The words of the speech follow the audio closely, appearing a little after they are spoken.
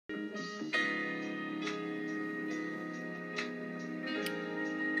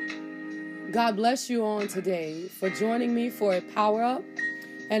God bless you on today for joining me for a power up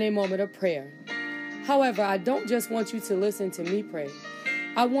and a moment of prayer. However, I don't just want you to listen to me pray.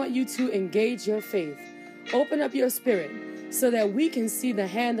 I want you to engage your faith. Open up your spirit so that we can see the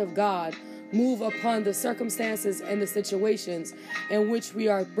hand of God move upon the circumstances and the situations in which we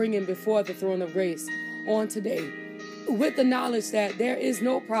are bringing before the throne of grace on today. With the knowledge that there is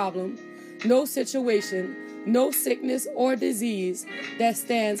no problem, no situation, no sickness or disease that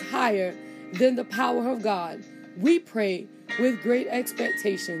stands higher than the power of God. We pray with great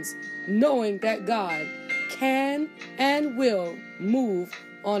expectations, knowing that God can and will move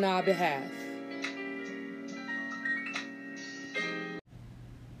on our behalf.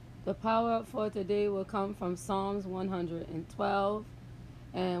 The power up for today will come from Psalms 112,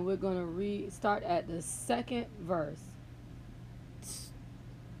 and we're going to start at the second verse.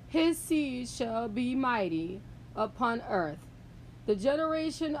 His seed shall be mighty upon earth. The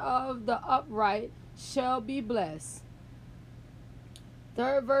generation of the upright shall be blessed.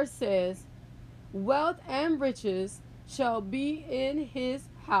 Third verse says, wealth and riches shall be in his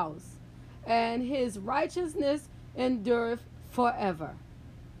house, and his righteousness endureth forever.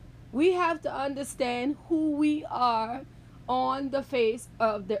 We have to understand who we are on the face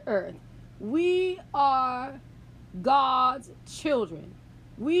of the earth. We are God's children.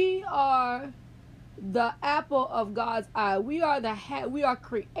 We are the apple of God's eye. We are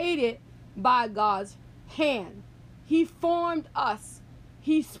created by God's hand. He formed us.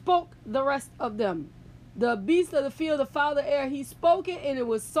 He spoke the rest of them. The beasts of the field, the fowl of the air, he spoke it and it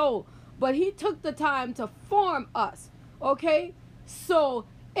was so. But he took the time to form us. Okay? So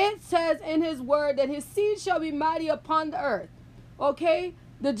it says in his word that his seed shall be mighty upon the earth. Okay?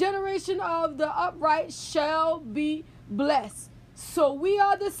 The generation of the upright shall be blessed. So we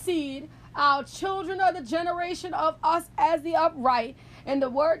are the seed. Our children are the generation of us as the upright. And the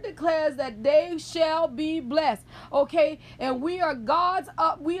word declares that they shall be blessed. Okay? And we are God's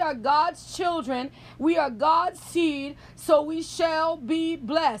children. We are God's seed. So we shall be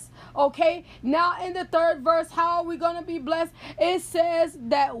blessed. Okay? Now in the third verse, how are we going to be blessed? It says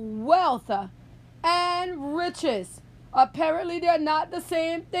that wealth and riches, apparently they're not the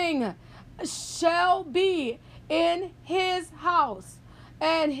same thing, shall be in his house,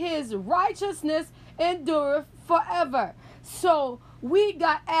 and his righteousness endureth forever. So we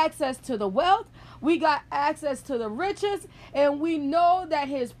got access to the wealth, we got access to the riches, and we know that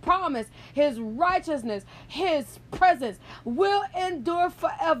his promise, his righteousness, his presence will endure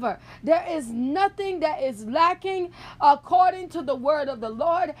forever. There is nothing that is lacking according to the word of the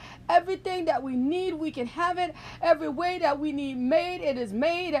Lord. Everything that we need, we can have it. Every way that we need made, it is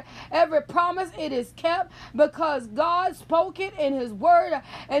made. Every promise, it is kept, because God spoke it in his word,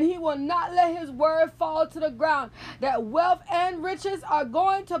 and he will not let his word fall to the ground. That wealth and riches are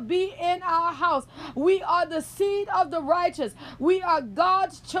going to be in our house. We are the seed of the righteous. We are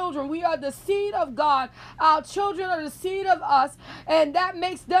God's children. We are the seed of God. Our children are the seed of us, and that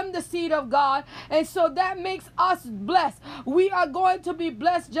makes them the seed of God. And so that makes us blessed. We are going to be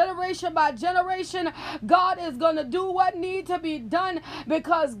blessed generation by generation. God is going to do what needs to be done,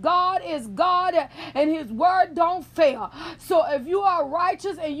 because God is God and his word don't fail. So if you are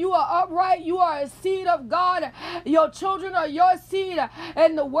righteous and you are upright, you are a seed of God. Your children are your seed,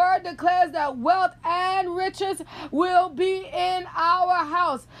 and the word declares that wealth and riches will be in our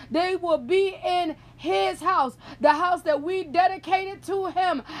house. They will be in his house, the house that we dedicated to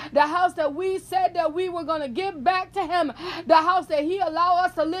him, the house that we said that we were going to give back to him, the house that he allowed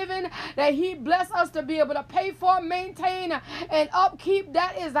us to live in, that he blessed us to be able to pay for, maintain, and upkeep.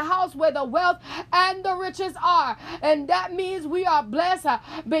 That is the house where the wealth and the riches are. And that means we are blessed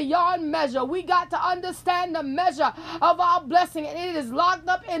beyond measure. We got to understand the measure of our blessing, and it is locked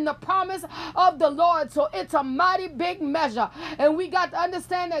up in the promise of the Lord. So it's a mighty big measure, and we got to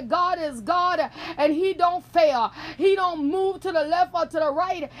understand that God is God, and he don't fail. He don't move to the left or to the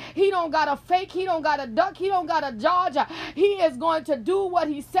right. He don't got to fake. He don't got to duck. He don't got to dodge. He is going to do what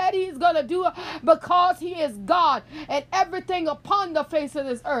he said he's going to do, because he is God, and everything upon the face of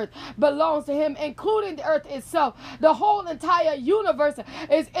this earth belongs to him, including the earth itself. The whole entire universe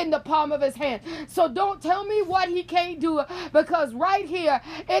is in the palm of his hand. So don't tell me what he can't do, because right here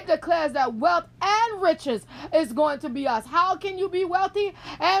it declares that wealth and riches is going to be us. How can you be wealthy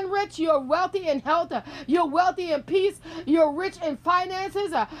and rich? You're wealthy in health wealth. You're wealthy in peace. You're rich in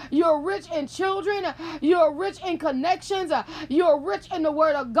finances. You're rich in children. You're rich in connections. You're rich in the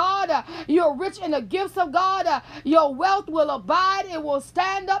word of God. You're rich in the gifts of God. Your wealth will abide. It will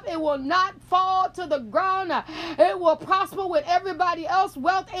stand up. It will not fall to the ground. It will prosper when everybody else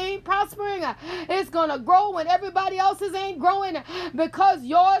wealth ain't prospering. It's going to grow when everybody else's ain't growing, because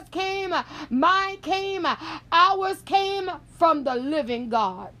yours came, mine came, ours came from the living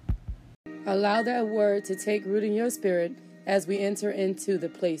God. Allow that word to take root in your spirit as we enter into the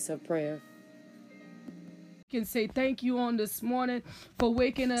place of prayer. Can say thank you on this morning for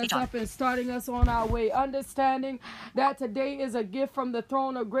waking us up and starting us on our way, understanding that today is a gift from the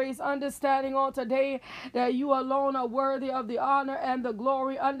throne of grace, understanding on today that you alone are worthy of the honor and the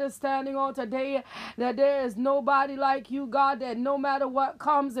glory, understanding on today that there is nobody like you, God, that no matter what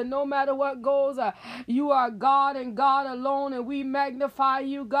comes and no matter what goes, you are God and God alone, and we magnify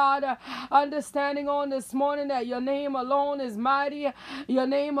you, God, understanding on this morning that your name alone is mighty, your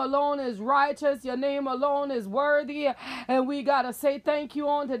name alone is righteous, your name alone is worthy, and we gotta say thank you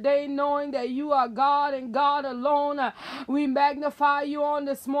on today, knowing that you are God and God alone. We magnify you on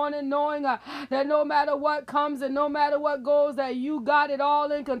this morning, knowing that no matter what comes and no matter what goes, that you got it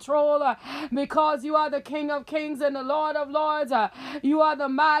all in control, because you are the King of Kings and the Lord of Lords. You are the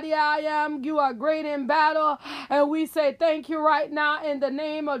mighty I am. You are great in battle, and we say thank you right now in the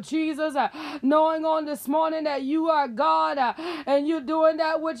name of Jesus, knowing on this morning that you are God, and you're doing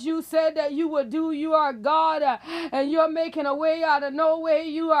that which you said that you would do. You are God, and you're making a way out of no way.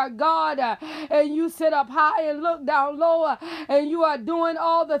 You are God, and you sit up high and look down low, and you are doing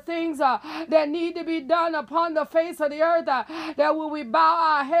all the things that need to be done upon the face of the earth, that when we bow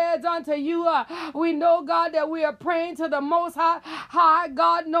our heads unto you, we know, God, that we are praying to the most high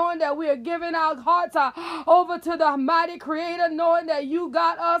God, knowing that we are giving our hearts over to the mighty creator, knowing that you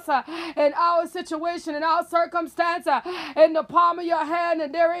got us in our situation, in our circumstance, in the palm of your hand,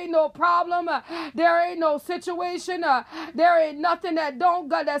 and there ain't no problem, there ain't no situation, there ain't nothing that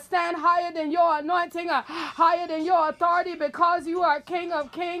that stand higher than your anointing, higher than your authority, because you are King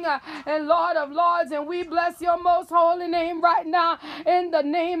of Kings and Lord of Lords, and we bless your most holy name right now in the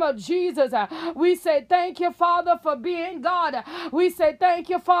name of Jesus. We say thank you, Father, for being God. We say thank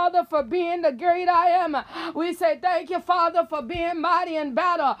you, Father, for being the great I am. We say thank you, Father, for being mighty in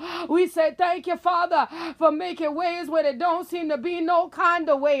battle. We say thank you, Father, for making ways where there don't seem to be no kind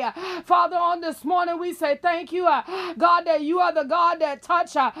of way. Father, on this morning we say thank you, God, that you are the God that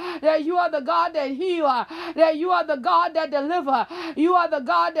touch, that you are the God that heal, that you are the God that deliver. You are the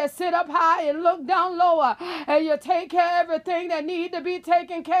God that sit up high and look down lower, and you take care of everything that need to be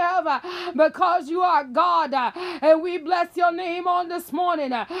taken care of, because you are God, and we bless your name on this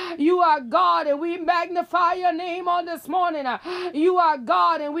morning. You are God, and we magnify your name on this morning. You are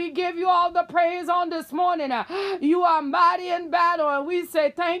God, and we give you all the praise on this morning. You are mighty in battle, and we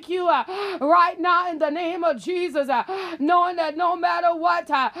say thank you right now in the name of Jesus, knowing that no matter what,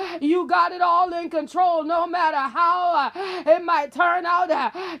 you got it all in control. No matter how it might turn out,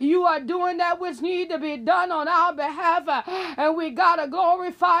 you are doing that which need to be done on our behalf, and we got to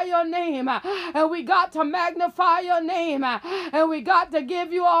glorify your name, and we got to magnify your name, and we got to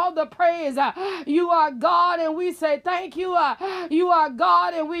give you all the praise. You are God, and we say thank you. You are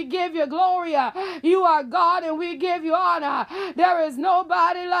God, and we give you glory. You are God, and we give you honor. There is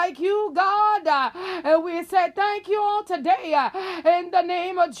nobody like you, God, and we say thank you on today in the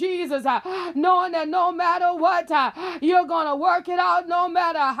name of Jesus, knowing that no matter what, you're going to work it out. No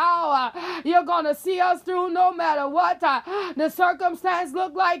matter how, you're going to see us through. No matter what the circumstance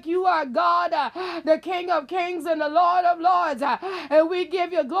look like, you are God, the King of Kings and the Lord of Lords, and we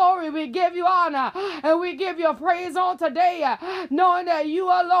give you glory, we give you honor, and we give you praise on today, knowing that you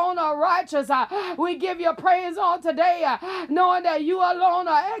alone are righteous. We give you praise on today, knowing that you alone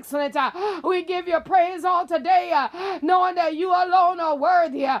are excellent. We give you praise on today, knowing that you alone are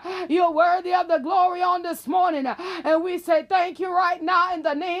worthy. You're worthy of the glory on this morning, and we say thank you right now in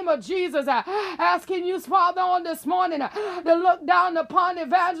the name of Jesus, asking you, Father, on this morning to look down upon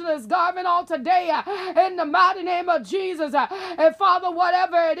Evangelist Garvin on today in the mighty name of Jesus. And Father,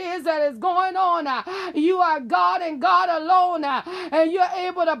 whatever it is that is going on, you are God and God alone, and you're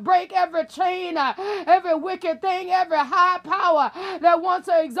able to break every chain, every wicked thing, every high power that wants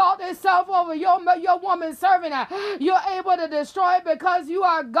to exalt itself over your your woman servant. You're able to destroy it because you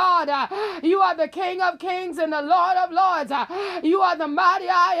are God. You are the King of kings and the Lord of lords. You are the mighty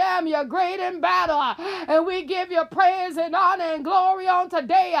I am. You're great in battle. And we give you praise and honor and glory on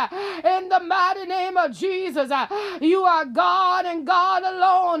today. In the mighty name of Jesus. You are God and God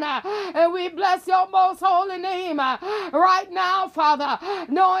alone. And we bless your most holy name right now, Father,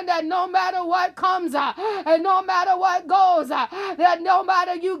 knowing that no matter what comes and no matter what goes, that no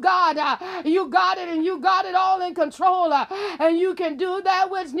matter you got it and you got it all in control, and you can do that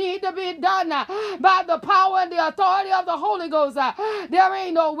which need to be done by the power and the authority of the Holy Ghost. There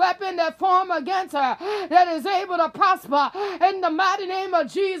ain't no weapon that form against her that is able to prosper in the mighty name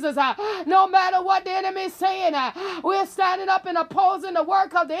of Jesus. No matter what the enemy is saying, we're standing up and opposing the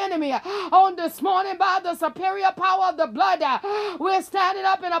work of the enemy on this morning by the superior power of the blood. We're standing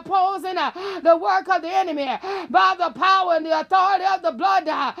up and opposing the work of the enemy by the power and the authority of the blood,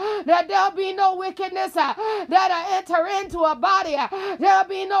 that there'll be no wickedness that'll enter into a body. There'll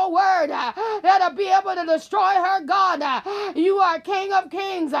be no word that'll be able to destroy her, God. You are King of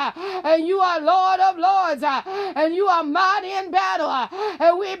kings and you are Lord of lords and you are mighty in battle.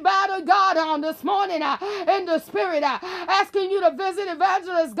 And we battle, God, on this morning in the spirit, asking you to visit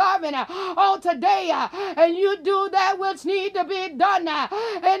Evangelist Garvin on today, and you do that which need to be done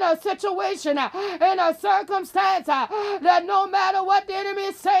in a situation, in a circumstance, that no matter what the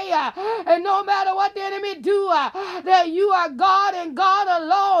enemy say and no matter what the enemy do, that you are God and God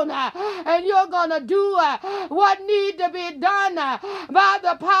alone, and you're gonna do what need to be done by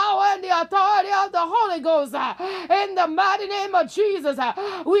the power and the authority of the Holy Ghost. In the mighty name of Jesus,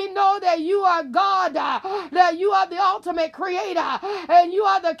 we know that you are God, that you are the ultimate creator, and you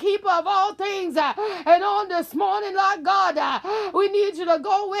are the keeper of all things. And on this morning, Lord God, we need you to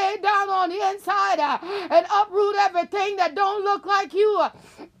go way down on the inside and uproot everything that don't look like you.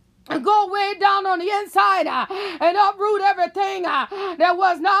 Go way down on the inside and uproot everything that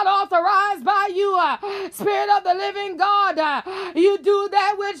was not authorized by you. Spirit of the living God, you do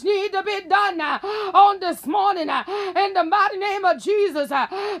that which need to be done on this morning in the mighty name of Jesus.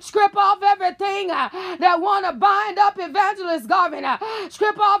 Strip off everything that want to bind up Evangelist Garvin.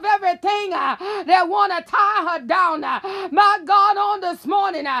 Strip off everything that want to tie her down. My God, on this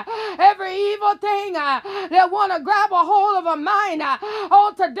morning, every evil thing that want to grab a hold of her mind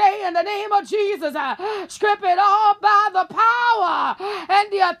on today, in the name of Jesus, strip it all by the power and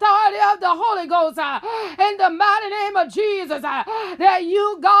the authority of the Holy Ghost, in the mighty name of Jesus, that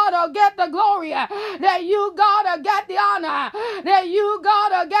you, God, will get the glory, that you, God, will get the honor, that you,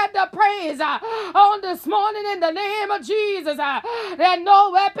 God, will get the praise on this morning in the name of Jesus, that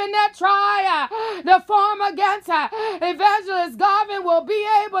no weapon that try to form against Evangelist Garvin will be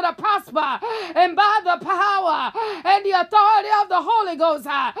able to prosper, and by the power and the authority of the Holy Ghost,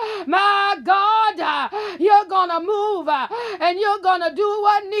 my God, you're gonna move and you're gonna do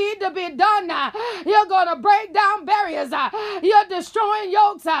what need to be done. You're gonna break down barriers. You're destroying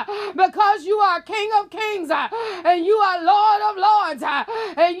yokes because you are King of kings and you are Lord of lords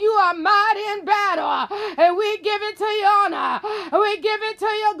and you are mighty in battle. And we give it to you honor. We give it to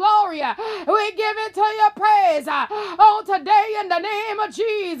you glory. We give it to you praise. On today, in the name of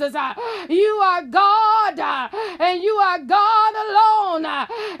Jesus, you are God and you are God alone.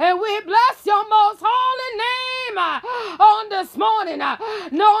 And we bless your most holy name on this morning,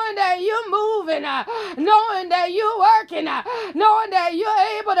 knowing that you're moving, knowing that you're working, knowing that you're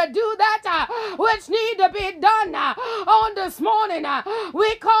able to do that which need to be done on this morning.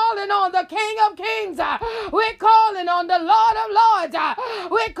 We're calling on the King of kings. We're calling on the Lord of lords.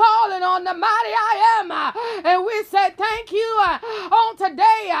 We're calling on the mighty I am. And we say thank you on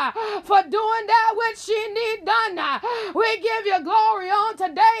today for doing that which she need done. We give you glory on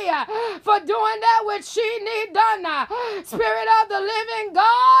today for doing that which she need done. Spirit of the living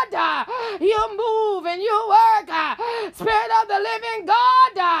God, you move and you work. Spirit of the living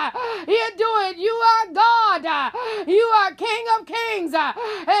God, you do it. You are God. You are King of kings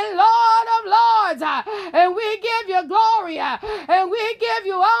and Lord of lords. And we give you glory and we give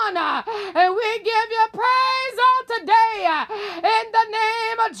you honor and we give you praise on today in the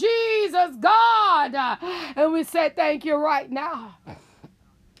name of Jesus, God. And we say thank you right now.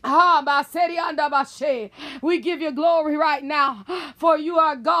 We give you glory right now, for you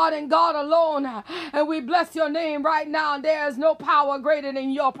are God and God alone, and we bless your name right now. There is no power greater than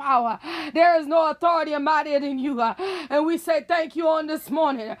your power. There is no authority mightier than you, and we say thank you on this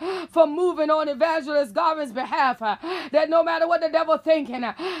morning for moving on Evangelist Garvin's behalf, that no matter what the devil thinking,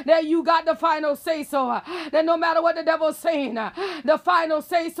 that you got the final say so, that no matter what the devil's saying, the final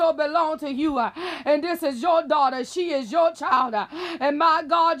say so belongs to you, and this is your daughter. She is your child, and my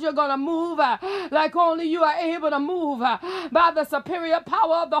God, God, you're going to move like only you are able to move by the superior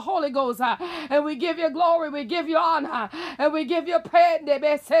power of the Holy Ghost. And we give you glory, we give you honor, and we give you praise.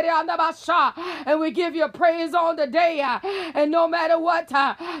 And we give you praise on the day. And no matter what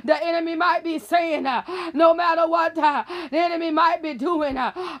the enemy might be saying, no matter what the enemy might be doing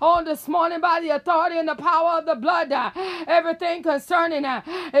on this morning, by the authority and the power of the blood, everything concerning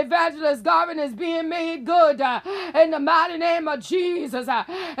Evangelist Garvin is being made good in the mighty name of Jesus.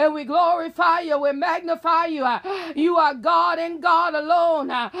 And we glorify you, we magnify you. You are God and God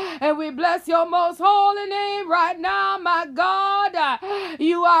alone. And we bless your most holy name right now, my God.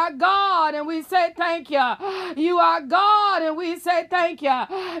 You are God, and we say thank you. You are God, and we say thank you.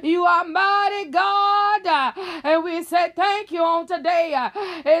 You are mighty God, and we say thank you on today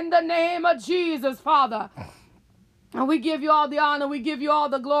in the name of Jesus, Father. And we give you all the honor, we give you all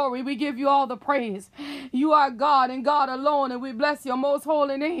the glory, we give you all the praise. You are God and God alone, and we bless your most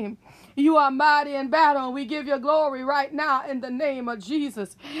holy name. You are mighty in battle, and we give you glory right now in the name of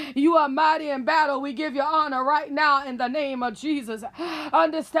Jesus. You are mighty in battle, we give you honor right now in the name of Jesus.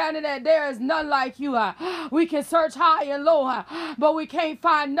 Understanding that there is none like you. We can search high and low, but we can't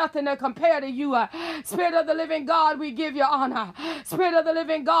find nothing to compare to you. Spirit of the living God, we give you honor. Spirit of the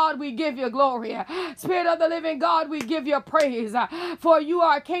living God, we give you glory. Spirit of the living God, we give you praise. For you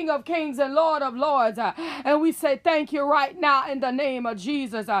are King of kings and Lord of lords. And we say thank you right now in the name of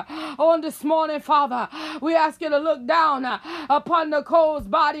Jesus. On this morning, Father, we ask you to look down upon Nicole's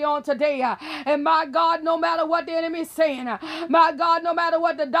body on today. And my God, no matter what the enemy is saying, my God, no matter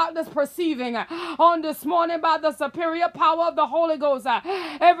what the doctor's perceiving, on this morning by the superior power of the Holy Ghost,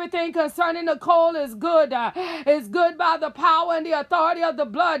 everything concerning Nicole is good. Is good by the power and the authority of the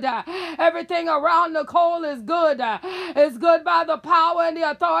blood. Everything around Nicole is good. Is good by the power and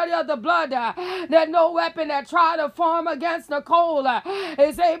the authority of the blood. That no weapon that try to form against Nicole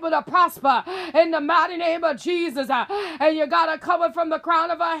is able to prosper in the mighty name of Jesus. And you got to cover from the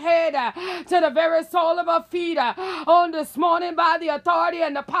crown of her head to the very sole of her feet on this morning by the authority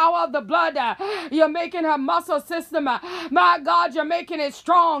and the power of the blood. You're making her muscle system, my God, you're making it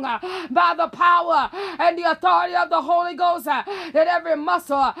strong by the power and the authority of the Holy Ghost, that every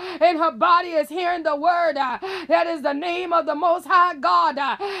muscle in her body is hearing the word. That is the name of the Most High God.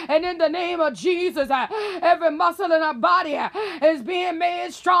 And in the name of Jesus, every muscle in her body is being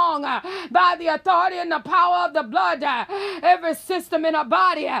made strong by the authority and the power of the blood. Every system in her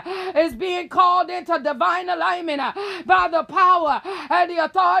body is being called into divine alignment by the power and the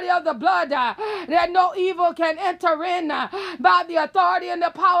authority of the blood. That no evil can enter in by the authority and the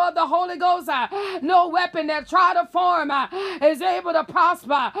power of the Holy Ghost. No weapon that try to form is able to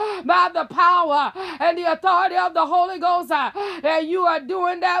prosper by the power and the authority of the Holy Ghost. That you are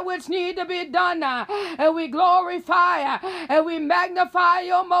doing that which need to be done. And we glorify and we magnify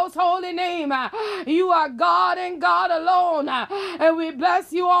your most holy name. You are God and God alone. And we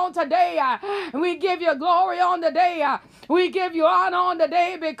bless you on today. We give you glory on the day. We give you honor on the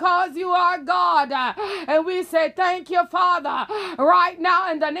day because you are God. And we say thank you, Father, right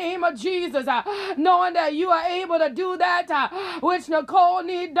now in the name of Jesus, knowing that you are able to do that which Nicole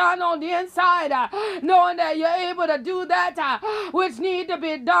need done on the inside, knowing that you're able to do that which need to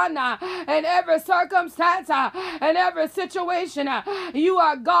be done in every circumstance and every situation. You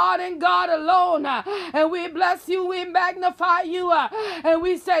are God and God alone. And we bless you, we magnify you, and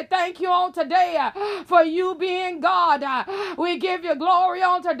we say thank you on today for you being God. We give you glory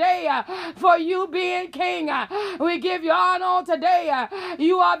on today for you being King. We give you honor on today.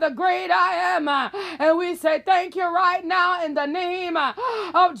 You are the great I am. And we say thank you right now in the name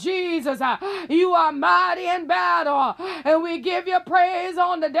of Jesus. You are mighty in battle. And we give you praise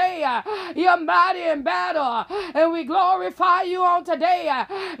on the day. You're mighty in battle. And we glorify you on today.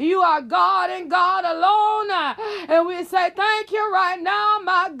 You are God and God alone. And we say thank you right now,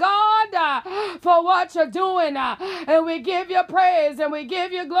 my God, for what you're doing. And we give you praise and we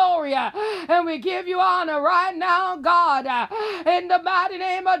give you glory and we give you honor right now, God, in the mighty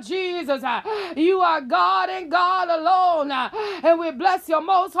name of Jesus. You are God and God alone. And we bless your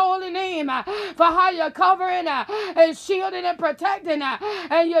most holy name for how you're covering and shielding and protecting.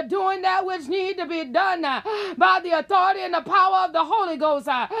 And you're doing that which need to be done by the authority and the power of the Holy Ghost.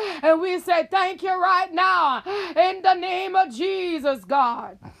 And we say thank you right now in the name of Jesus,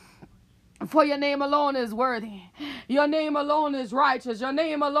 God. For your name alone is worthy. Your name alone is righteous. Your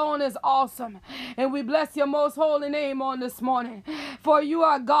name alone is awesome. And we bless your most holy name on this morning. For you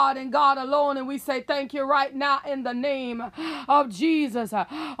are God and God alone. And we say thank you right now in the name of Jesus.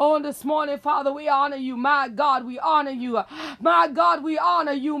 On this morning, Father, we honor you. My God, we honor you. My God, we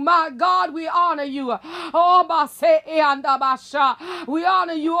honor you. My God, we honor you. Oh, we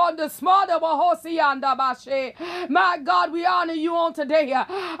honor you on this morning. My God, we honor you on today.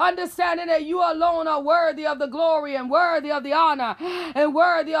 Understanding that you alone are worthy of the glory and worthy of the honor and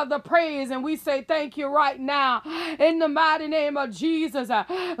worthy of the praise. And we say thank you right now in the mighty name of Jesus.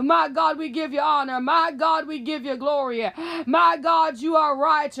 My God, we give you honor. My God, we give you glory. My God, you are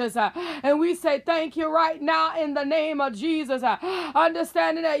righteous. And we say thank you right now in the name of Jesus.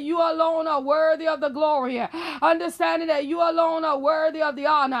 Understanding that you alone are worthy of the glory. Understanding that you alone are worthy of the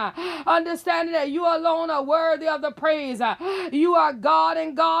honor. Understanding that you alone are worthy of the praise. You are God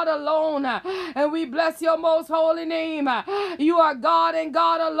and God alone. And we bless your most holy name. You are God and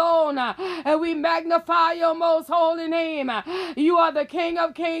God alone. And we magnify your most holy name. You are the King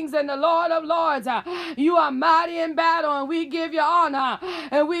of kings and the Lord of lords. You are mighty in battle, and we give you honor,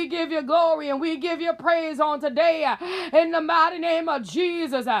 and we give you glory, and we give you praise on today. In the mighty name of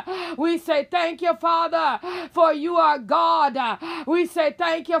Jesus, we say thank you, Father, for you are God. We say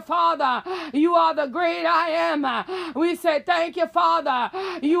thank you, Father. You are the great I am. We say thank you, Father.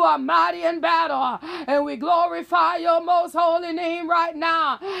 You are mighty in battle, and we glorify your most holy name right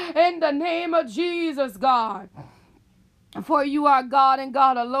now in the name of Jesus, God. For you are God and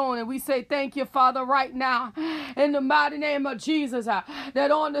God alone. And we say thank you, Father, right now in the mighty name of Jesus.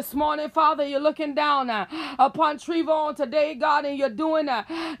 That on this morning, Father, you're looking down upon Treva on today, God, and you're doing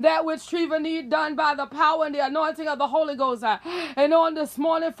that which Treva need done by the power and the anointing of the Holy Ghost. And on this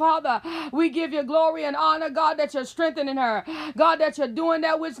morning, Father, we give you glory and honor, God, that you're strengthening her. God, that you're doing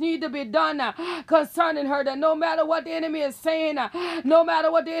that which need to be done concerning her. That no matter what the enemy is saying, no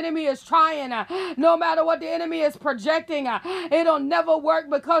matter what the enemy is trying, no matter what the enemy is projecting, it'll never work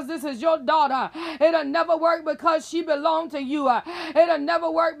because this is your daughter. It'll never work because she belongs to you. It'll never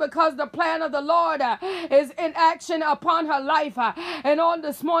work because the plan of the Lord is in action upon her life. And on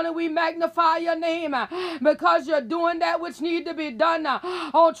this morning we magnify your name because you're doing that which need to be done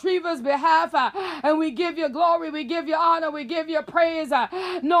on Treva's behalf. And we give you glory, we give you honor, we give you praise,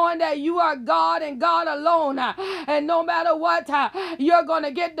 knowing that you are God and God alone. And no matter what, you're going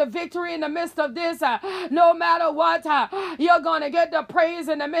to get the victory in the midst of this. No matter what, you're going to get the praise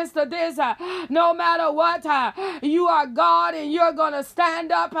in the midst of this. No matter what, you are God, and you're going to stand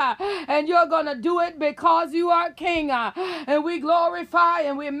up and you're going to do it because you are King. And we glorify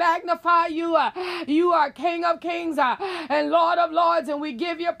and we magnify you. You are King of kings and Lord of lords, and we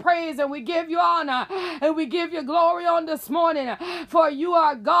give you praise and we give you honor and we give you glory on this morning, for you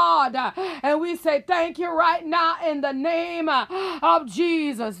are God. And we say thank you right now in the name of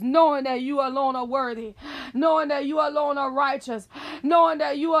Jesus, knowing that you alone are worthy, knowing that you alone are righteous, knowing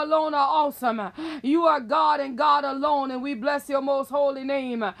that you alone are awesome. You are God and God alone, and we bless your most holy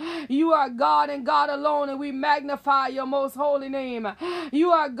name. You are God and God alone, and we magnify your most holy name.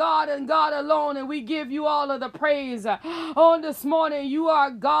 You are God and God alone, and we give you all of the praise. On this morning, you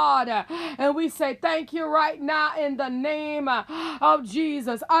are God, and we say thank you right now in the name of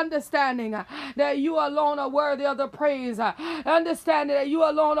Jesus, understanding that you alone are worthy of the praise, understanding that you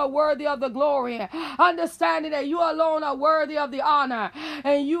alone are worthy of the glory, understanding that you alone are worthy of the honor,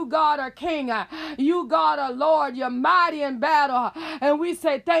 and you, God, are King. You, God, are Lord. You're mighty in battle, and we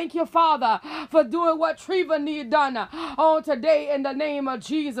say thank you, Father, for doing what Treva need done on today in the name of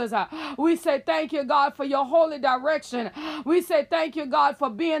Jesus. We say thank you, God, for your holy direction. We say thank you, God, for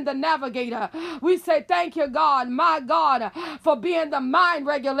being the navigator. We say thank you, God, my God, for being the mind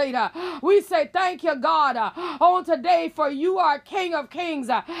regulator. We say thank you, God, on today, for you are King of kings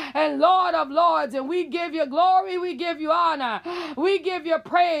and Lord of lords, and we give you glory, we give you honor, we give you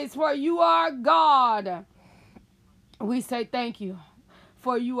praise, for you are God. We say thank you,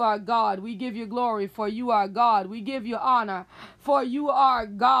 for you are God. We give you glory, for you are God. We give you honor, for you are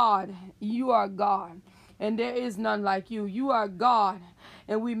God. You are God, and there is none like you. You are God,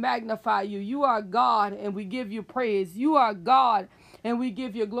 and we magnify you. You are God, and we give you praise. You are God, and we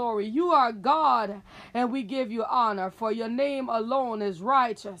give you glory. You are God, and we give you honor, for your name alone is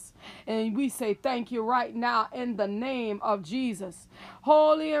righteous. And we say thank you right now in the name of Jesus.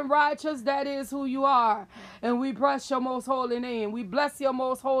 Holy and righteous, that is who you are. And we bless your most holy name. We bless your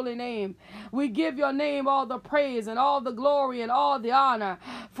most holy name. We give your name all the praise and all the glory and all the honor,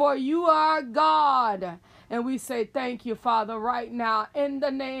 for you are God. And we say thank you, Father, right now in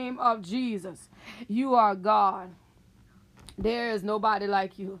the name of Jesus. You are God. There is nobody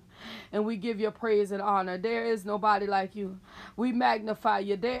like you. And we give you praise and honor. There is nobody like you. We magnify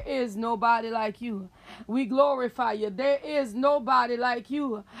you. There is nobody like you. We glorify you. There is nobody like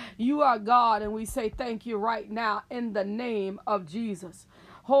you. You are God, and we say thank you right now in the name of Jesus.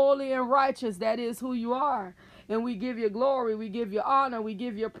 Holy and righteous, that is who you are. And we give you glory, we give you honor, we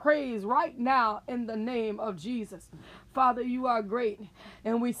give you praise right now in the name of Jesus. Father, you are great,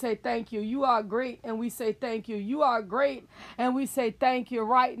 and we say thank you. You are great, and we say thank you. You are great, and we say thank you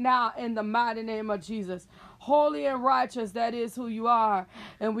right now in the mighty name of Jesus. Holy and righteous, that is who you are.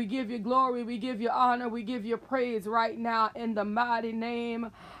 And we give you glory, we give you honor, we give you praise right now in the mighty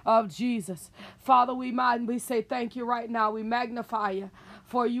name of Jesus. Father, we say thank you right now. We magnify you.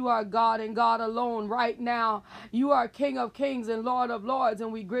 For you are God and God alone right now. You are King of kings and Lord of lords,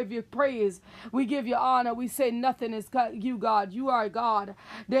 and we give you praise. We give you honor. We say nothing is you, God. You are God.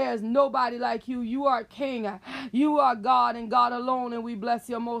 There is nobody like you. You are King. You are God and God alone, and we bless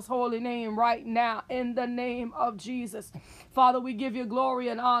your most holy name right now in the name of Jesus. Father, we give you glory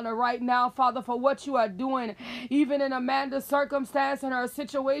and honor right now, Father, for what you are doing, even in Amanda's circumstance and her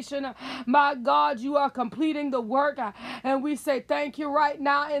situation. My God, you are completing the work, and we say thank you right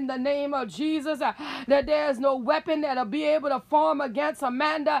now in the name of Jesus, that there is no weapon that'll be able to form against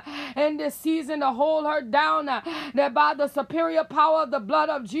Amanda in this season to hold her down, that by the superior power of the blood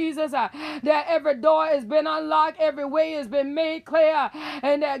of Jesus, that every door has been unlocked, every way has been made clear,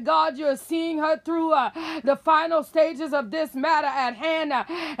 and that God, you're seeing her through the final stages of this matter at hand.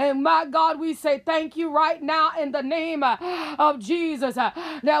 And my God, we say thank you right now in the name of Jesus,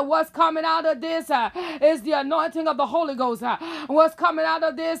 that what's coming out of this is the anointing of the Holy Ghost. What's coming out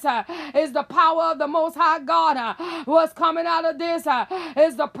of this is the power of the Most High God. What's coming out of this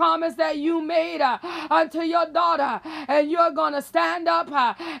is the promise that you made unto your daughter, and you're going to stand up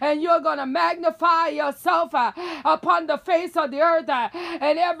and you're going to magnify yourself upon the face of the earth,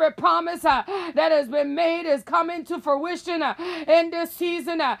 and every promise that has been made is coming to fruition in this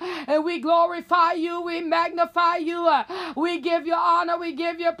season, and we glorify you, we magnify you, we give you honor, we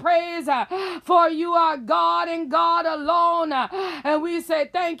give you praise, for you are God and God alone, and we say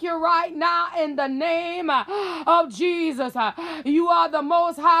thank you right now in the name of Jesus. You are the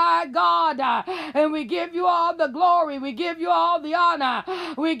most high God, and we give you all the glory, we give you all the honor,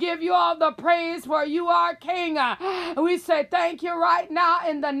 we give you all the praise, for you are King. We say thank you right now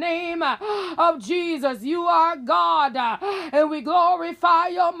in the name of Jesus. You are God, and we glorify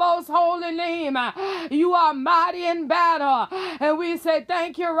your most holy name. You are mighty in battle, and we say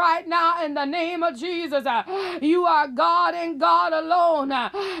thank you right now in the name of Jesus. You are God and God alone,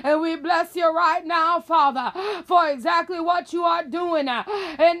 and we bless you right now, Father, for exactly what you are doing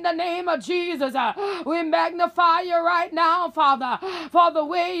in the name of Jesus. We magnify you right now, Father, for the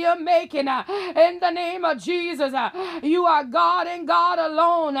way you're making in the name of Jesus. You are God and God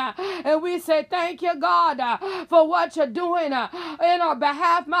alone, and we say thank you, God, for what you're doing in our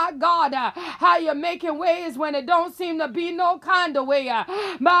behalf, my God, how you're making ways when it don't seem to be no kind of way,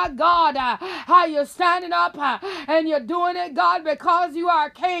 my God, how you're standing up and you're doing it, God, because you are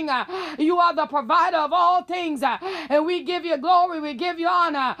King. You are the provider of all things, and we give you glory, we give you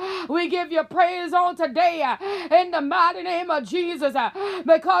honor, we give you praise on today in the mighty name of Jesus,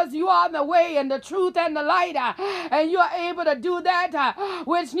 because you are the way and the truth and the light, and you are able to do that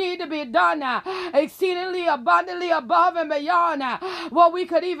which need to be done exceedingly abundantly above and beyond what we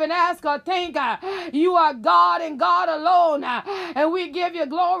could even ask or think. You are God and God alone, and we give you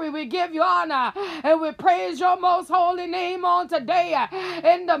glory, we give you honor, and we praise your most holy name on today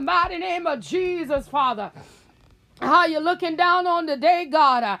in the mighty name of Jesus, Father. How you're looking down on the day,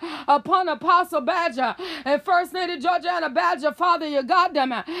 God, upon Apostle Badger and First Lady Georgiana Badger, Father, you got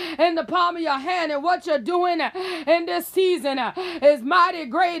them in the palm of your hand, and what you're doing in this season is mighty,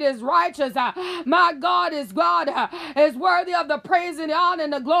 great, is righteous. My God is God, is worthy of the praise and the honor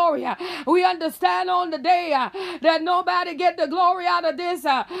and the glory. We understand on the day that nobody get the glory out of this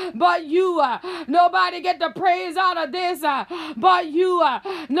but you. Nobody get the praise out of this but you.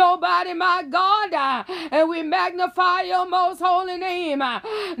 Nobody, my God, and we magnify your most holy name.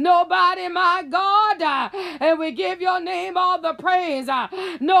 Nobody, my God, and we give your name all the praise.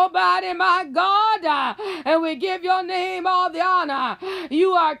 Nobody, my God, and we give your name all the honor.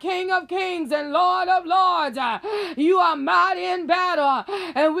 You are King of kings and Lord of lords. You are mighty in battle,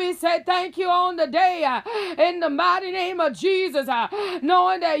 and we say thank you on the day in the mighty name of Jesus,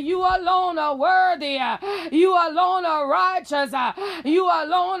 knowing that you alone are worthy, you alone are righteous, you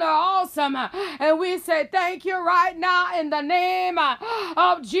alone are awesome, and we say thank you right right now in the name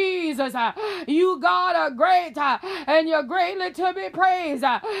of Jesus. You, God, are great, and you're greatly to be praised.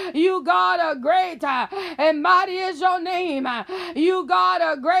 You, God, are great, and mighty is your name. You, God,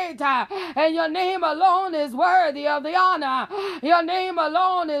 are great, and your name alone is worthy of the honor. Your name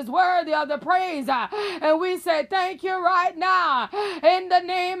alone is worthy of the praise. And we say thank you right now in the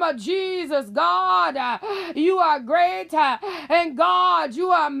name of Jesus. God, you are great, and God, you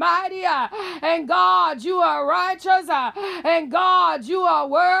are mighty, and God, you are righteous, and God, you are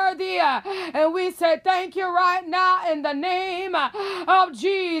worthy. And we say thank you right now in the name of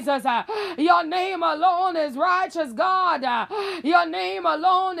Jesus. Your name alone is righteous, God. Your name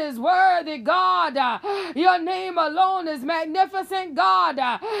alone is worthy, God. Your name alone is magnificent, God.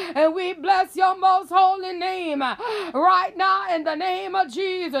 And we bless your most holy name right now in the name of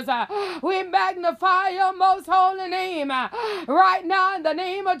Jesus. We magnify your most holy name right now in the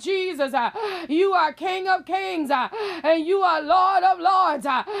name of Jesus. You are King of kings, and you are Lord of lords.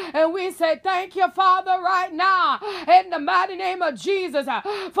 And we say thank you, Father, right now in the mighty name of Jesus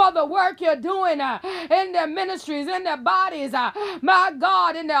for the work you're doing in their ministries, in their bodies, my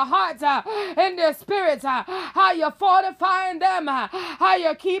God, in their hearts, in their spirits, how you're fortifying them, how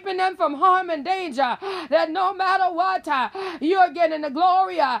you're keeping them from harm and danger, that no matter what, you're getting the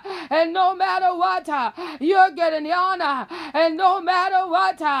glory, and no matter what, you're getting the honor, and no matter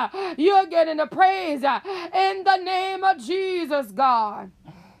what, you're getting the praise in the name of Jesus, God.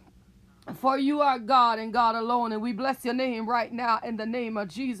 For you are God and God alone, and we bless your name right now in the name of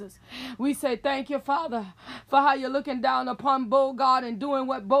Jesus. We say thank you, Father, for how you're looking down upon Bo, God, and doing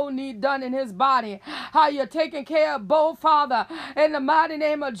what Bo need done in his body. How you're taking care of Bo, Father, in the mighty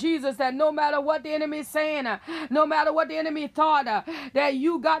name of Jesus, that no matter what the enemy is saying, no matter what the enemy thought, that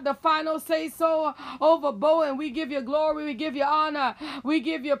you got the final say so over Bo, and we give you glory, we give you honor, we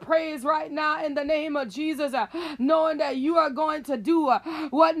give you praise right now in the name of Jesus, knowing that you are going to do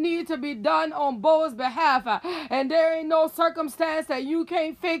what needs to be done on Bo's behalf, and there ain't no circumstance that you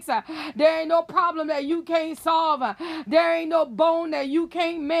can't fix, there ain't no problem that you can't solve, there ain't no bone that you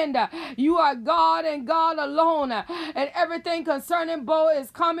can't mend. You are God and God alone, and everything concerning Bo is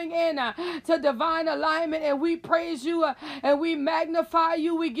coming in to divine alignment, and we praise you and we magnify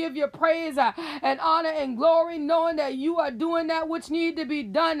you. We give you praise and honor and glory, knowing that you are doing that which need to be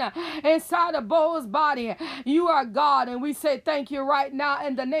done inside of Bo's body. You are God, and we say thank you right now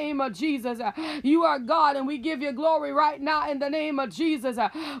in the name of Jesus. You are God, and we give you glory right now in the name of Jesus.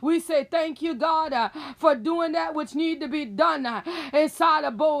 We say thank you, God, for doing that which need to be done inside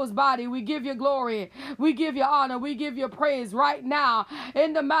of Bo's body. We give you glory, we give you honor, we give you praise right now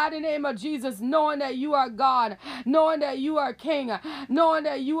in the mighty name of Jesus, knowing that you are God, knowing that you are King, knowing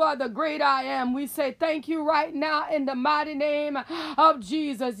that you are the great I am. We say thank you right now in the mighty name of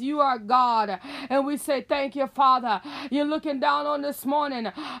Jesus. You are God, and we say thank you, Father. You're looking down on this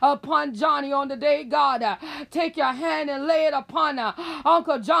morning upon Johnny on the day, God. Take your hand and lay it upon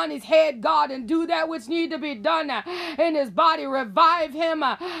Uncle Johnny's head, God, and do that which need to be done in his body. Revive him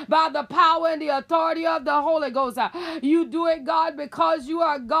by the power and the authority of the Holy Ghost. You do it, God, because you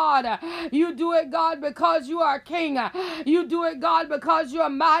are God. You do it, God, because you are King. You do it, God, because you are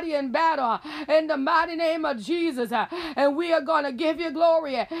mighty in battle in the mighty name of Jesus. And we are going to give you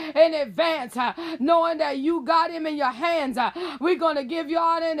glory in advance, knowing that you got him in your hands. We're going to give you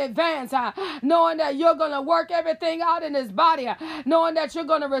honor in advance, knowing that you're going to work everything out in his body, knowing that you're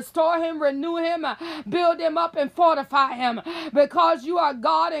going to restore him, renew him, build him up, and fortify him, because you are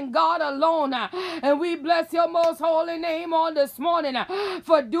God and God alone. And we bless your most holy name on this morning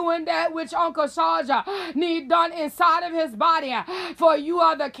for doing that which Uncle Sharja need done inside of his body. For you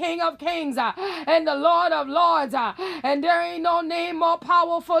are the King of kings and the Lord of lords, and there ain't no name more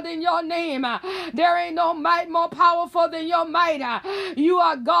powerful than your name. There ain't no might more powerful than your might. You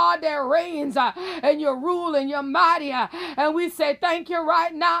are God that reigns, and you rule, and you're mighty. And we say thank you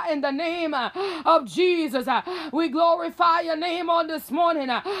right now in the name of Jesus. We glorify your name on this morning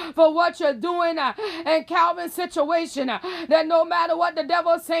for what you're doing in Calvin's situation, that no matter what the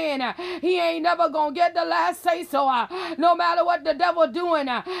devil's saying, he ain't never gonna get the last say so. No matter what the devil doing,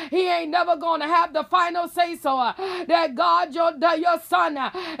 he ain't never gonna have the final say so. That God, your son,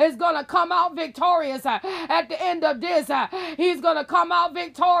 is gonna come out victorious at the end of this. He's gonna come out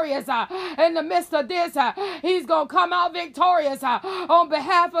victorious victorious in the midst of this. He's going to come out victorious on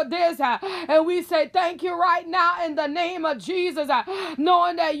behalf of this. And we say thank you right now in the name of Jesus,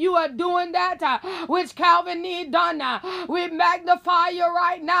 knowing that you are doing that which Calvin need done. We magnify you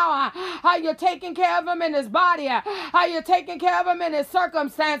right now, how you're taking care of him in his body, how you're taking care of him in his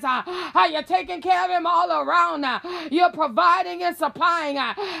circumstance, how you're taking care of him all around. You're providing and supplying,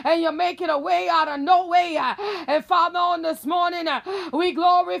 and you're making a way out of no way. And Father, on this morning, we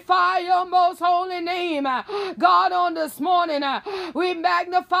glorify your most holy name. God, on this morning, we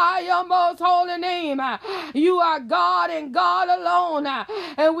magnify your most holy name. You are God and God alone.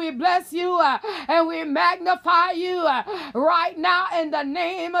 And we bless you and we magnify you right now in the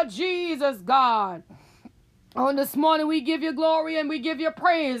name of Jesus, God. On this morning, we give you glory and we give you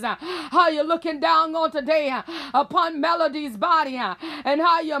praise. How you're looking down on today upon Melody's body, and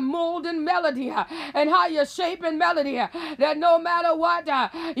how you're molding Melody, and how you're shaping Melody, that no matter what,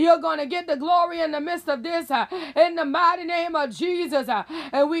 you're going to get the glory in the midst of this, in the mighty name of Jesus.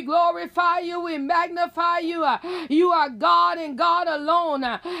 And we glorify you, we magnify you. You are God and God alone.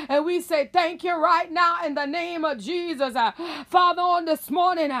 And we say thank you right now in the name of Jesus. Father, on this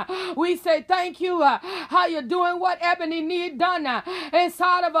morning, we say thank you, how you doing what Ebony need done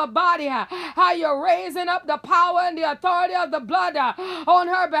inside of her body, how you're raising up the power and the authority of the blood on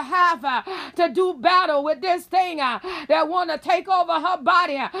her behalf to do battle with this thing that want to take over her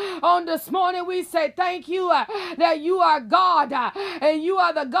body. On this morning, we say thank you that you are God, and you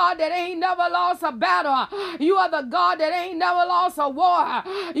are the God that ain't never lost a battle. You are the God that ain't never lost a war.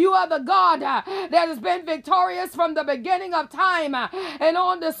 You are the God that has been victorious from the beginning of time. And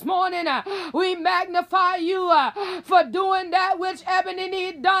on this morning, we magnify you for doing that which Ebony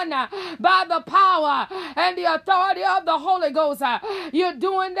need done by the power and the authority of the Holy Ghost. You're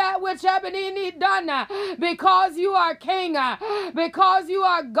doing that which Ebony need done because you are King, because you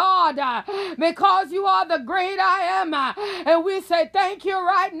are God, because you are the great I am. And we say thank you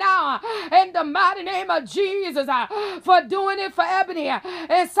right now in the mighty name of Jesus for doing it for Ebony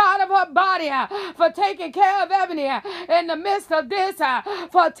inside of her body, for taking care of Ebony in the midst of this,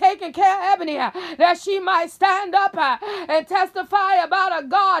 for taking care of Ebony that she might stand up and testify about a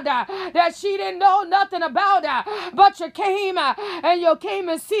God that she didn't know nothing about, but you came and you came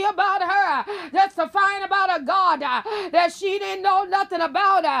and see about her, testifying about a God that she didn't know nothing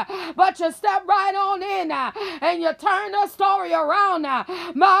about, but you stepped right on in and you turned her story around.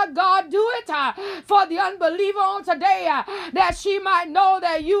 My God, do it for the unbeliever on today, that she might know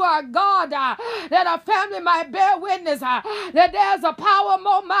that you are God, that her family might bear witness that there's a power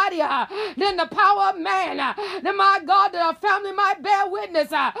more mightier than the power of man. Then my God, that our family might bear witness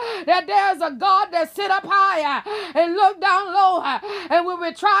that there's a God that sit up high and look down low. And when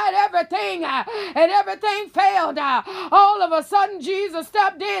we tried everything and everything failed, all of a sudden Jesus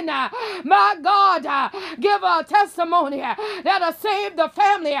stepped in. My God, give her a testimony that'll save the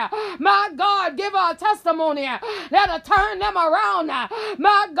family. My God, give her a testimony that'll turn them around.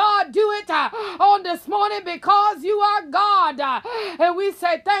 My God, do it on this morning because you are God. And we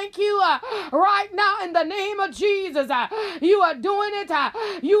say thank you right now in the name of Jesus. You are doing it.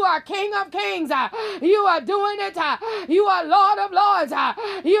 You are King of Kings. You are doing it. You are Lord of Lords.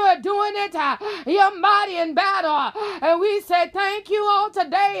 You are doing it. You're mighty in battle. And we say thank you on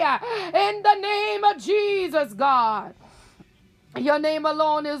today in the name of Jesus, God. Your name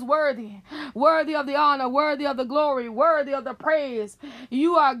alone is worthy, worthy of the honor, worthy of the glory, worthy of the praise.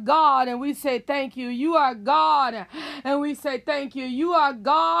 You are God, and we say thank you. You are God, and we say thank you. You are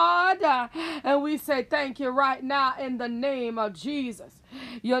God, and we say thank you right now in the name of Jesus.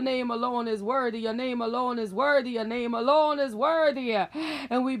 Your name alone is worthy. Your name alone is worthy. Your name alone is worthy.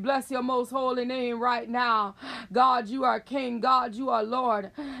 And we bless your most holy name right now. God, you are King. God, you are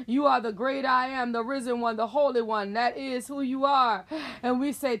Lord. You are the great I am, the risen one, the holy one. That is who you are. And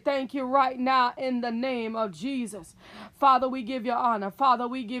we say thank you right now in the name of Jesus. Father, we give you honor. Father,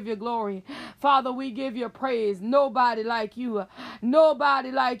 we give you glory. Father, we give you praise. Nobody like you.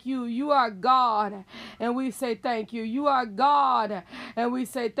 Nobody like you. You are God. And we say thank you. You are God. And we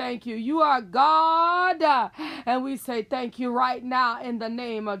say thank you. You are God. And we say thank you right now in the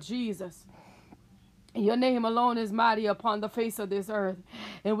name of Jesus. Your name alone is mighty upon the face of this earth.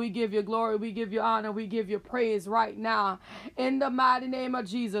 And we give you glory, we give you honor, we give you praise right now. In the mighty name of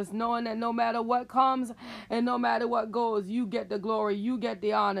Jesus, knowing that no matter what comes and no matter what goes, you get the glory, you get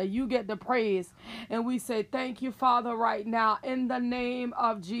the honor, you get the praise. And we say thank you, Father, right now. In the name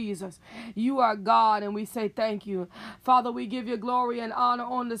of Jesus. You are God, and we say thank you. Father, we give you glory and honor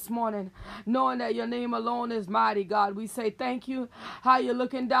on this morning, knowing that your name alone is mighty, God. We say thank you, how you're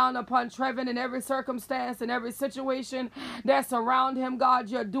looking down upon Trevin in every circumstance circumstance and every situation that's around him, God.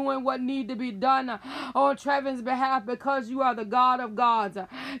 You're doing what need to be done on Trevin's behalf because you are the God of gods.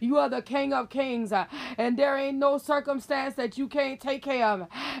 You are the King of kings. And there ain't no circumstance that you can't take care of.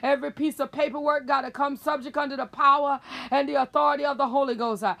 Every piece of paperwork got to come subject under the power and the authority of the Holy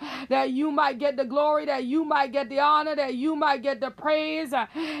Ghost. That you might get the glory, that you might get the honor, that you might get the praise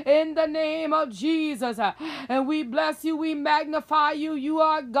in the name of Jesus. And we bless you. We magnify you. You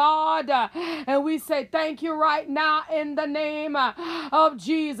are God. And we say thank you right now in the name of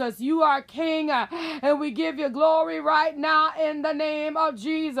Jesus. You are King. And we give you glory right now in the name of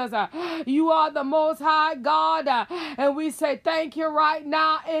Jesus. You are the most high God. And we say thank you right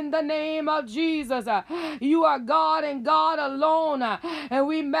now in the name of Jesus. You are God and God alone. And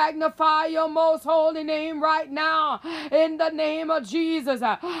we magnify your most holy name right now in the name of Jesus.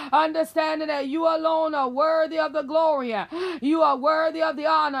 Understanding that you alone are worthy of the glory. You are worthy of the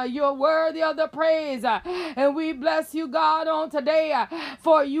honor. You are worthy of the praise. And we bless you, God, on today,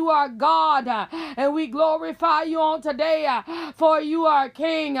 for you are God. And we glorify you on today, for you are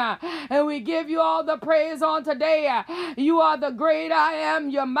King. And we give you all the praise on today. You are the great I am.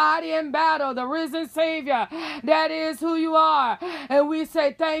 You're mighty in battle, the risen Savior. That is who you are. And we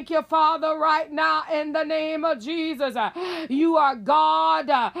say thank you, Father, right now in the name of Jesus. You are God.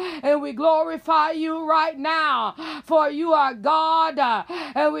 And we glorify you right now, for you are God.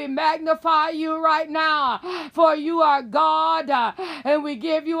 And we magnify you right now, for you are God. And we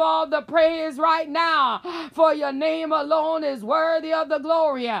give you all the praise right now, for your name alone is worthy of the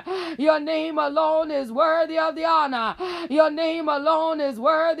glory. Your name alone is worthy of the honor. Your name alone is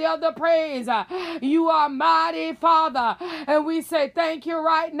worthy of the praise. You are mighty, Father. And we say thank you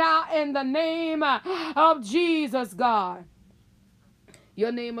right now in the name of Jesus, God.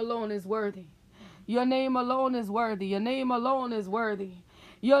 Your name alone is worthy. Your name alone is worthy. Your name alone is worthy.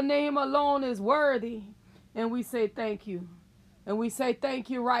 Your name alone is worthy. And we say thank you. And we say thank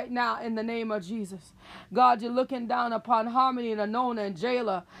you right now in the name of Jesus. God, you're looking down upon Harmony and Anona and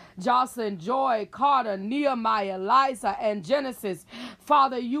Jayla, Jocelyn, Joy, Carter, Nehemiah, Liza, and Genesis.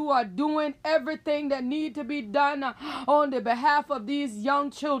 Father, you are doing everything that need to be done on the behalf of these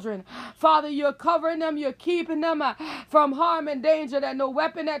young children. Father, you're covering them. You're keeping them from harm and danger, that no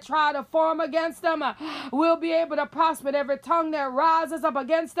weapon that try to form against them will be able to prosper. Every tongue that rises up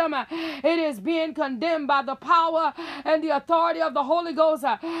against them, it is being condemned by the power and the authority of the Holy Ghost.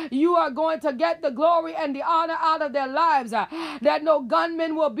 You are going to get the glory and the honor out of their lives. That no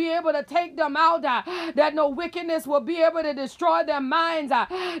gunman will be able to take them out. That no wickedness will be able to destroy their minds.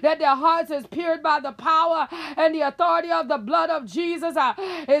 That their hearts is pierced by the power and the authority of the blood of Jesus.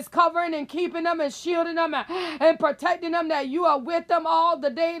 Is covering and keeping them and shielding them and protecting them. That you are with them all the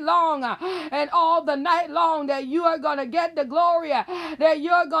day long and all the night long. That you are going to get the glory. That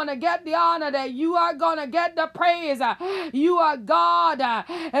you're going to get the honor. That you are going to get the praise. You are God,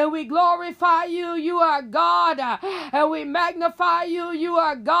 and we glorify you. You are God, and we magnify you. You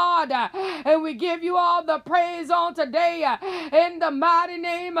are God, and we give you all the praise on today in the mighty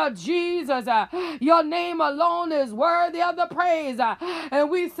name of Jesus. Your name alone is worthy of the praise, and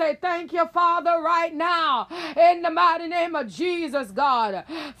we say thank you, Father, right now in the mighty name of Jesus, God,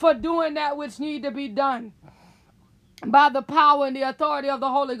 for doing that which need to be done. By the power and the authority of the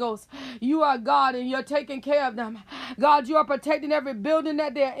Holy Ghost. You are God and you're taking care of them. God, you are protecting every building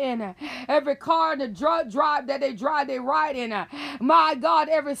that they're in. Every car and the drive that they ride in. My God,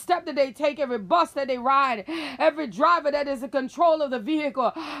 every step that they take, every bus that they ride, every driver that is in control of the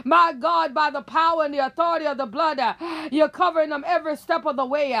vehicle. My God, by the power and the authority of the blood, you're covering them every step of the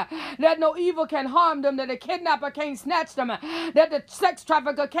way. That no evil can harm them, that the kidnapper can't snatch them, that the sex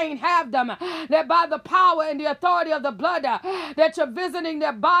trafficker can't have them, that by the power and the authority of the blood, that you're visiting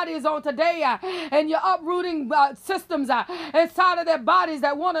their bodies on today, and you're uprooting systems inside of their bodies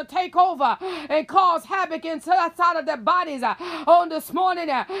that want to take over and cause havoc inside of their bodies. On this morning,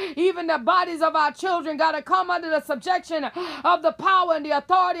 even the bodies of our children got to come under the subjection of the power and the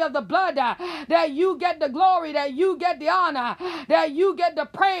authority of the blood, that you get the glory, that you get the honor, that you get the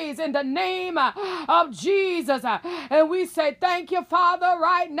praise in the name of Jesus. And we say thank you, Father,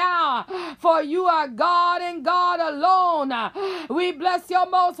 right now, for you are God and God alone. We bless your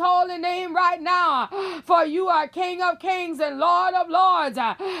most holy name right now, for you are King of kings and Lord of lords,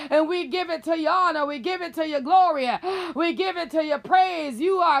 and we give it to your honor, we give it to your glory, we give it to your praise.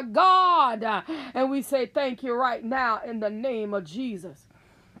 You are God, and we say thank you right now in the name of Jesus.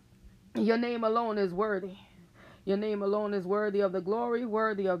 Your name alone is worthy. Your name alone is worthy of the glory,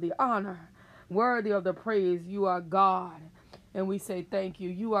 worthy of the honor, worthy of the praise. You are God, and we say thank you.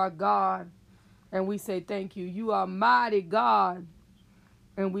 You are God, and we say thank you. You are mighty God,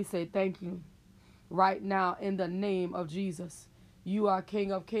 and we say thank you. right now in the name of Jesus. You are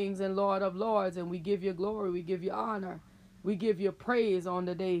King of kings and Lord of lords, and we give you glory, we give you honor, we give you praise on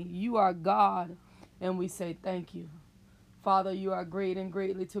the day. You are God, and we say thank you. Father, you are great and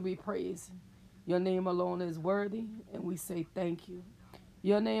greatly to be praised. Your name alone is worthy, and we say thank you.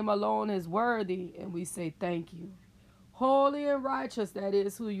 Your name alone is worthy, and we say thank you. Holy and righteous, that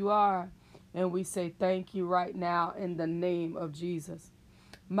is who you are, and we say thank you right now in the name of Jesus.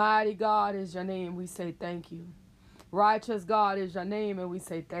 Mighty God is your name, we say thank you. Righteous God is your name, and we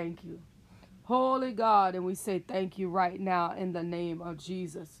say thank you. Holy God, and we say thank you right now in the name of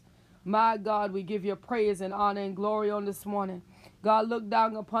Jesus. My God, we give you praise and honor and glory on this morning. God, look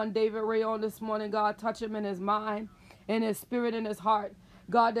down upon David Ray on this morning. God, touch him in his mind, in his spirit, in his heart.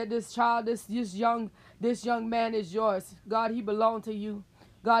 God, that this child, this young man is yours. God, he belonged to you.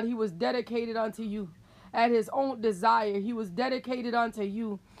 God, he was dedicated unto you. At his own desire, he was dedicated unto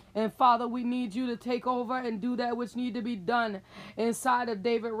you. And Father, we need you to take over and do that which need to be done inside of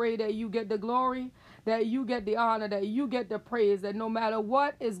David Ray, that you get the glory, that you get the honor, that you get the praise, that no matter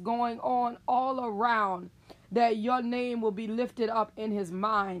what is going on all around, that your name will be lifted up in his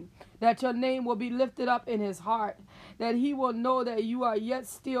mind, that your name will be lifted up in his heart, that he will know that you are yet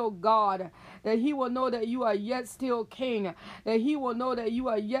still God, that he will know that you are yet still King, that he will know that you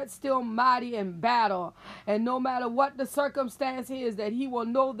are yet still mighty in battle. And no matter what the circumstance is, that he will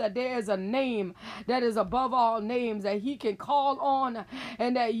know that there is a name that is above all names, that he can call on,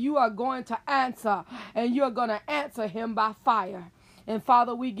 and that you are going to answer, and you're going to answer him by fire. And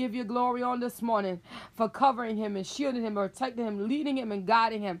Father, we give you glory on this morning for covering him and shielding him, protecting him, leading him and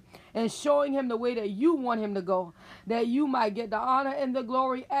guiding him, and showing him the way that you want him to go, that you might get the honor and the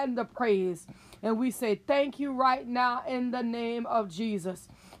glory and the praise. And we say thank you right now in the name of Jesus.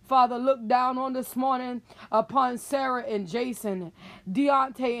 Father, look down on this morning upon Sarah and Jason,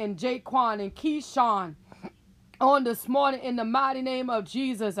 Deontay and Jaquan and Keyshawn, on this morning in the mighty name of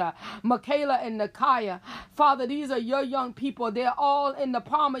Jesus, Michaela and Nakaya. Father, these are your young people. They're all in the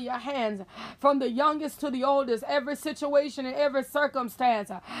palm of your hands, from the youngest to the oldest, every situation and every circumstance.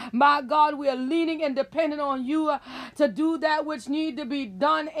 My God, we are leaning and depending on you to do that which need to be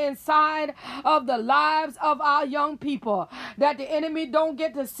done inside of the lives of our young people, that the enemy don't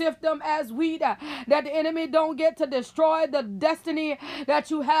get to sift them as wheat, that the enemy don't get to destroy the destiny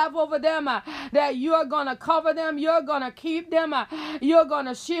that you have over them, that you are going to cover them, you're going to keep them, you're going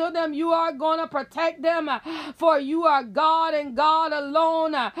to shield them, you are going to protect them, for you are God and God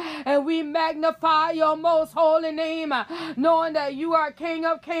alone, and we magnify your most holy name, knowing that you are King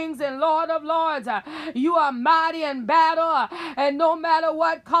of kings and Lord of lords. You are mighty in battle, and no matter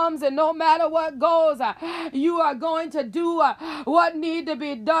what comes and no matter what goes, you are going to do what need to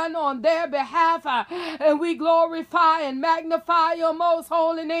be done on their behalf, and we glorify and magnify your most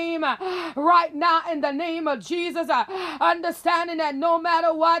holy name right now in the name of Jesus, understanding that no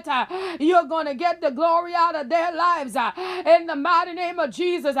matter what, you're going to get the glory out of their lives in the mighty name of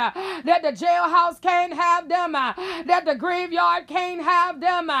Jesus, that the jailhouse can't have them, that the graveyard can't have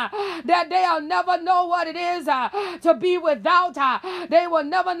them, that they'll never know what it is to be without, they will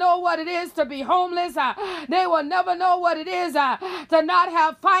never know what it is to be homeless, they will never know what it is to not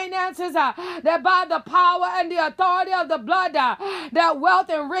have finances, that by the power and the authority of the blood, that wealth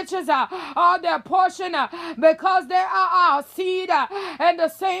and riches are their portion, because they are our seed, and the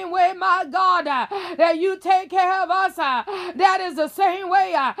same way, my God, that you take care of us, that is the same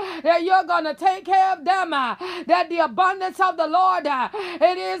way that you're going to take care of them, that the abundance of the Lord,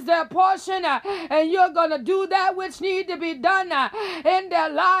 it is their portion, and you're going to do that which need to be done in their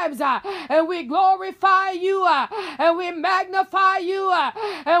lives, and we glorify you, and we magnify you,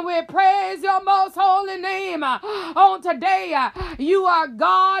 and we praise your most holy name on today. You are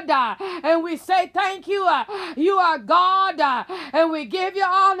God, and we say thank you. You are God, and we give you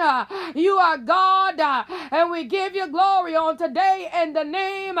honor. You are God, and we give you glory on today in the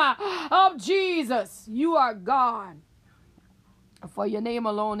name of Jesus. You are God, for your name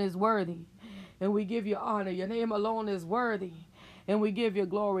alone is worthy, and we give you honor. Your name alone is worthy, and we give you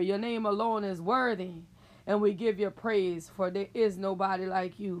glory. Your name alone is worthy, and we give you praise, for there is nobody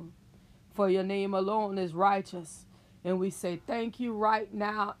like you. For your name alone is righteous, and we say thank you right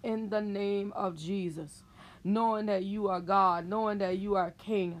now in the name of Jesus, knowing that you are God, knowing that you are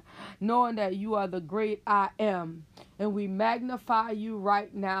King, knowing that you are the great I am. And we magnify you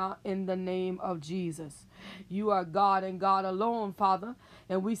right now in the name of Jesus. You are God and God alone, Father.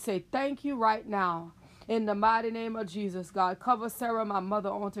 And we say thank you right now in the mighty name of Jesus. God, cover Sarah, my mother,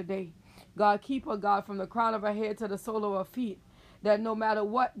 on today. God, keep her, God, from the crown of her head to the sole of her feet. that no matter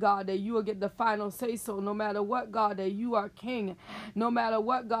what, God, that you will get the final say so. No matter what, God, that you are King. No matter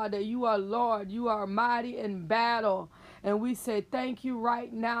what, God, that you are Lord. You are mighty in battle. And we say thank you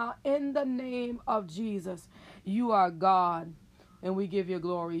right now in the name of Jesus. You are God, and we give you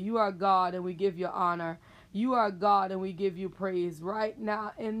glory. You are God, and we give you honor. You are God, and we give you praise right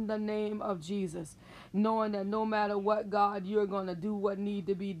now in the name of Jesus, knowing that no matter what, God, you're going to do what need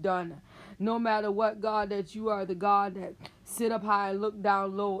to be done. No matter what, God, that you are the God that sit up high and look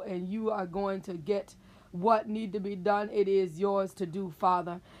down low, and you are going to get what need to be done. It is yours to do,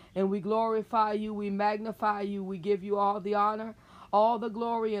 Father. And we glorify you, we magnify you, we give you all the honor, all the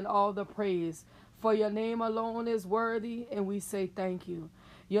glory, and all the praise. For your name alone is worthy, and we say thank you.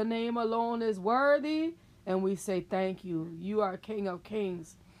 Your name alone is worthy, and we say thank you. You are King of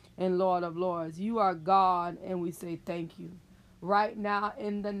kings and Lord of lords. You are God, and we say thank you. Right now,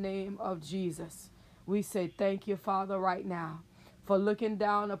 in the name of Jesus, we say thank you, Father, right now, for looking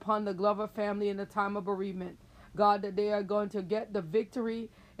down upon the Glover family in the time of bereavement. God, that they are going to get the victory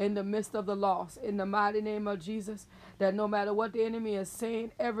in the midst of the loss. In the mighty name of Jesus, that no matter what the enemy is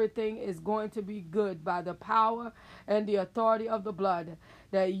saying, everything is going to be good by the power and the authority of the blood.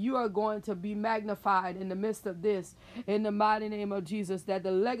 That you are going to be magnified in the midst of this. In the mighty name of Jesus, that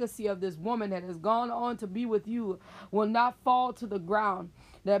the legacy of this woman that has gone on to be with you will not fall to the ground.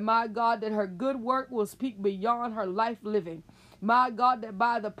 That, my God, that her good work will speak beyond her life living. My God, that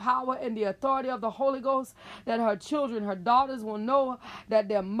by the power and the authority of the Holy Ghost, that her children, her daughters will know that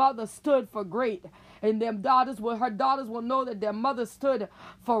their mother stood for great. And her daughters will know that their mother stood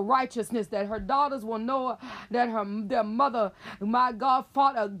for righteousness. That her daughters will know that their mother, my God,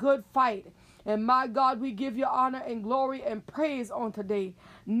 fought a good fight. And my God, we give you honor and glory and praise on today,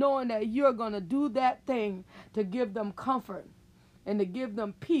 knowing that you're going to do that thing to give them comfort and to give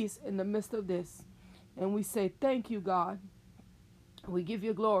them peace in the midst of this. And we say thank you, God. We give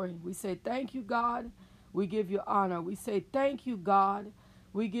you glory. We say thank you, God. We give you honor. We say thank you, God.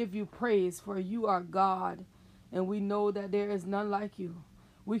 We give you praise, for you are God, and we know that there is none like you.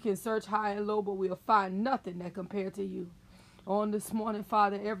 We can search high and low, but we'll find nothing that compared to you. On this morning,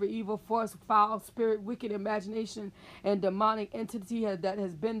 Father, every evil force, foul spirit, wicked imagination, and demonic entity that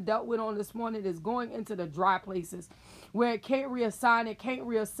has been dealt with on this morning is going into the dry places where it can't reassign, it can't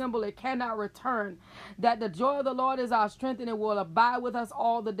reassemble, it cannot return. That the joy of the Lord is our strength, and it will abide with us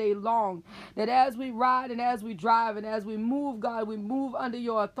all the day long. That as we ride and as we drive and as we move, God, we move under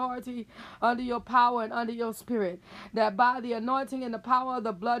your authority, under your power, and under your spirit. That by the anointing and the power of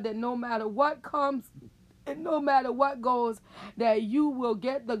the blood, that no matter what comes, and no matter what goes, that you will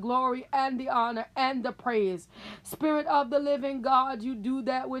get the glory and the honor and the praise. Spirit of the living God, you do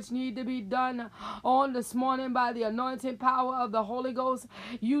that which need to be done on this morning by the anointing power of the Holy Ghost.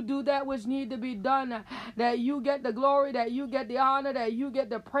 You do that which need to be done, that you get the glory, that you get the honor, that you get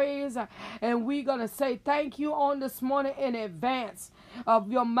the praise. And we're going to say thank you on this morning in advance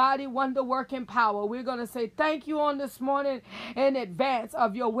of your mighty wonder-working power. We're going to say thank you on this morning in advance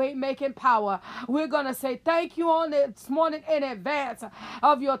of your way-making power. We're going to say thank you on this morning in advance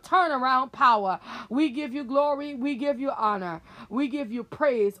of your turnaround power. We give you glory. We give you honor. We give you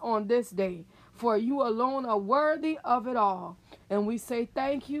praise on this day, for you alone are worthy of it all. And we say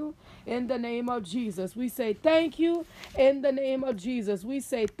thank you in the name of Jesus. We say thank you in the name of Jesus. We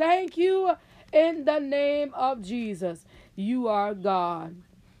say thank you in the name of Jesus. You are God.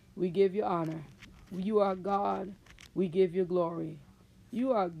 We give you honor. You are God. We give you glory.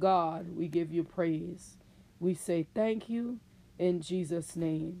 You are God. We give you praise. We say thank you in Jesus'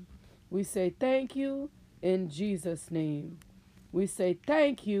 name. We say thank you in Jesus' name. We say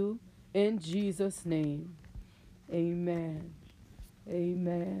thank you in Jesus' name. Amen.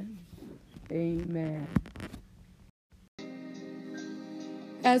 Amen. Amen.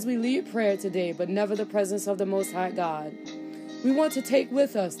 As we lead prayer today, but never the presence of the Most High God, we want to take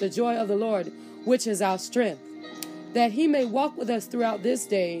with us the joy of the Lord, which is our strength, that he may walk with us throughout this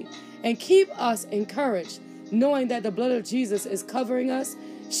day and keep us encouraged, knowing that the blood of Jesus is covering us,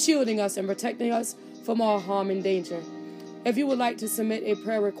 shielding us, and protecting us from all harm and danger. If you would like to submit a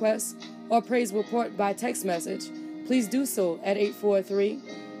prayer request or praise report by text message, please do so at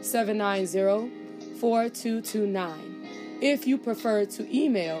 843-790-4229. If you prefer to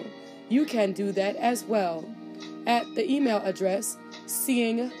email, you can do that as well at the email address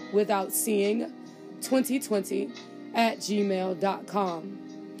seeingwithoutseeing2020@gmail.com.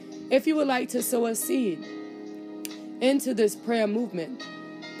 If you would like to sow a seed into this prayer movement,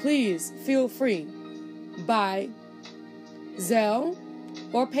 please feel free by Zelle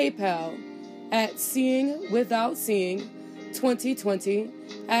or PayPal at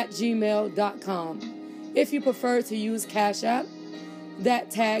seeingwithoutseeing2020@gmail.com. If you prefer to use Cash App,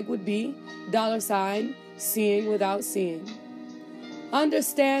 That tag would be $ seeing without seeing.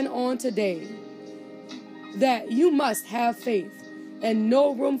 Understand on today that you must have faith and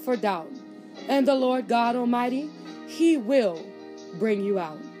no room for doubt. And the Lord God Almighty, He will bring you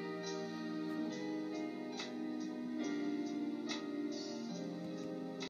out.